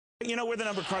you know, we're the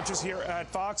number crunchers here at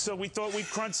Fox, so we thought we'd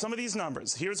crunch some of these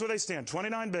numbers. Here's where they stand.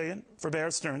 $29 billion for Bear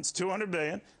Stearns, $200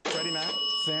 billion, Freddie Mac,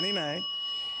 Fannie Mae,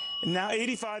 now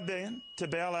 $85 billion to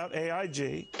bail out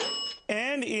AIG.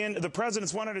 And in the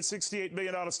president's $168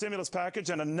 billion stimulus package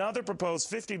and another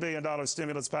proposed $50 billion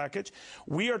stimulus package,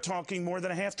 we are talking more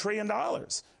than $500 billion.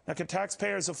 Now, can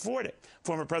taxpayers afford it?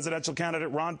 Former presidential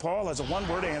candidate Ron Paul has a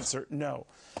one-word answer: no.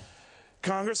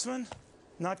 Congressman,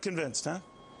 not convinced, huh?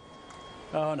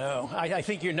 Oh, no. I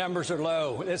think your numbers are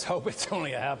low. Let's hope it's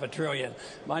only $500 billion.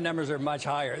 My numbers are much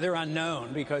higher. They're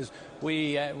unknown because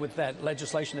we, with that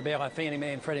legislation to bail out Fannie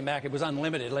Mae and Freddie Mac, it was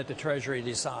unlimited. Let the Treasury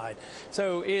decide.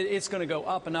 So it's going to go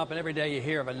up, and every day you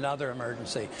hear of another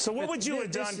emergency. So what would you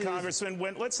have done, Congressman,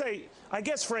 when, let's say, I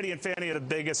guess Freddie and Fannie are the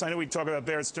biggest. I know we talk about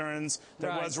Bear Stearns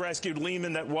that was rescued,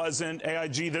 Lehman that wasn't,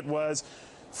 AIG that was.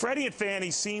 Freddie and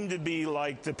Fannie seem to be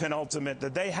like the penultimate,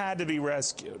 that they had to be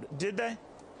rescued. Did they?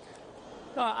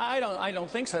 No, I don't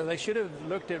think so. They should have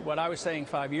looked at what I was saying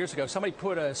 5 years ago. Somebody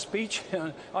put a speech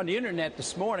on the internet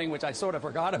this morning, which I sort of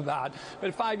forgot about.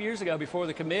 But 5 years ago, before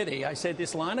the committee, I said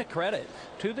this line of credit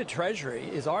to the Treasury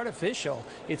is artificial.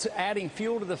 It's adding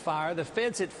fuel to the fire. The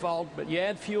Fed's at fault, but you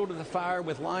add fuel to the fire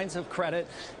with lines of credit,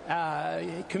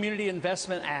 community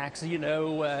investment acts, you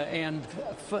know, and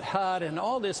HUD and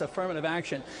all this affirmative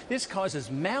action. This causes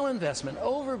malinvestment,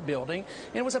 overbuilding,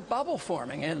 and it was a bubble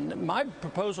forming. And my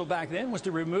proposal back then was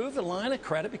to remove the line of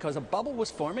credit because a bubble was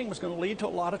forming, was going to lead to a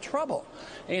lot of trouble.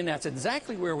 And that's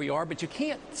exactly where we are. But you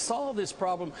can't solve this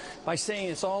problem by saying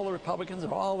it's all the Republicans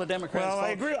or all the Democrats. Well, I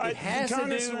agree. It has to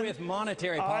do with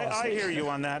monetary policy. I hear you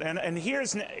on that. And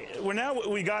here's,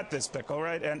 we got this pickle,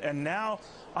 right? And now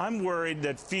I'm worried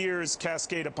that fears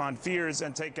cascade upon fears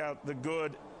and take out the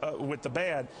good with the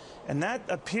bad. And that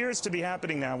appears to be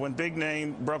happening now when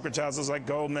big-name brokerage houses like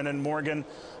Goldman and Morgan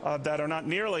that are not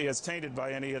nearly as tainted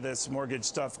by any of this mortgage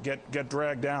stuff get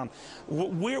dragged down.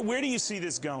 Where do you see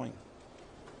this going?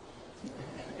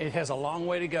 It has a long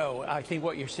way to go. I think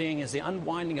what you're seeing is the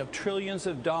unwinding of trillions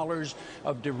of dollars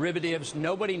of derivatives.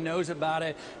 Nobody knows about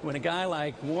it. When a guy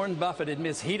like Warren Buffett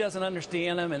admits he doesn't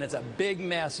understand them and it's a big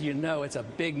mess, you know it's a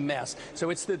big mess.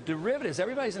 So it's the derivatives.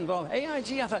 Everybody's involved.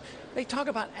 AIG, I thought, they talk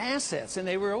about assets and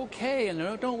they were okay and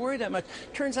don't worry that much.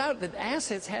 Turns out that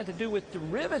assets had to do with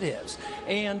derivatives.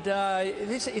 And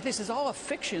this is all a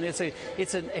fiction. It's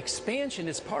an expansion.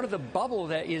 It's part of the bubble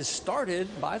that is started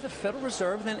by the Federal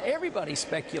Reserve. Then everybody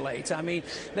speculates. I mean,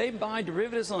 they buy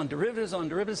derivatives on derivatives on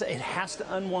derivatives. It has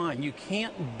to unwind. You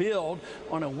can't build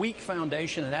on a weak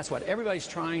foundation, and that's what everybody's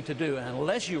trying to do. And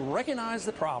unless you recognize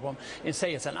the problem and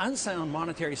say it's an unsound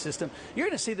monetary system, you're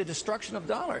going to see the destruction of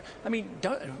the dollar. I mean,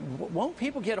 won't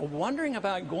people get wondering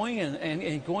about going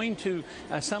and going to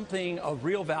something of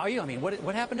real value? I mean,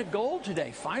 what happened to gold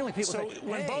today? Finally, people say,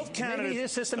 when both candidates, maybe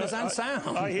this system is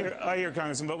unsound. I hear,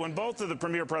 Congressman, but when both of the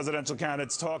premier presidential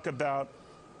candidates talk about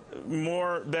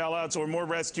more bailouts or more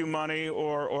rescue money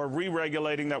or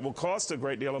re-regulating that will cost a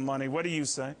great deal of money, what do you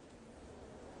say?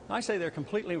 I say they're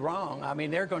completely wrong. I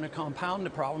mean, they're going to compound the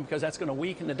problem because that's going to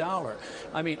weaken the dollar.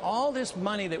 I mean, all this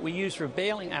money that we use for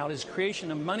bailing out is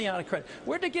creation of money out of credit.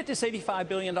 Where did they get this $85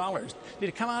 billion? Did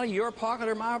it come out of your pocket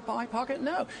or my pocket?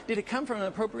 No. Did it come from an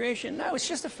appropriation? No. It's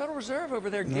just the Federal Reserve over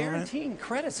there guaranteeing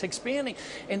credits, expanding.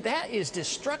 And that is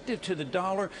destructive to the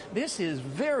dollar. This is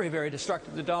very, very destructive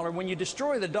to the dollar. When you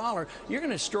destroy the dollar, you're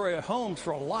going to destroy homes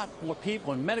for a lot more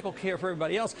people and medical care for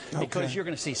everybody else because you're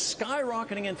going to see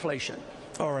skyrocketing inflation.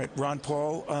 All right, Ron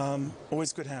Paul,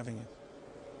 always good having you.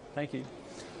 Thank you.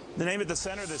 The name at the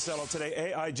center of this fellow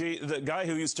today, AIG, the guy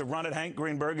who used to run it, Hank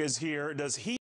Greenberg, is here. Does he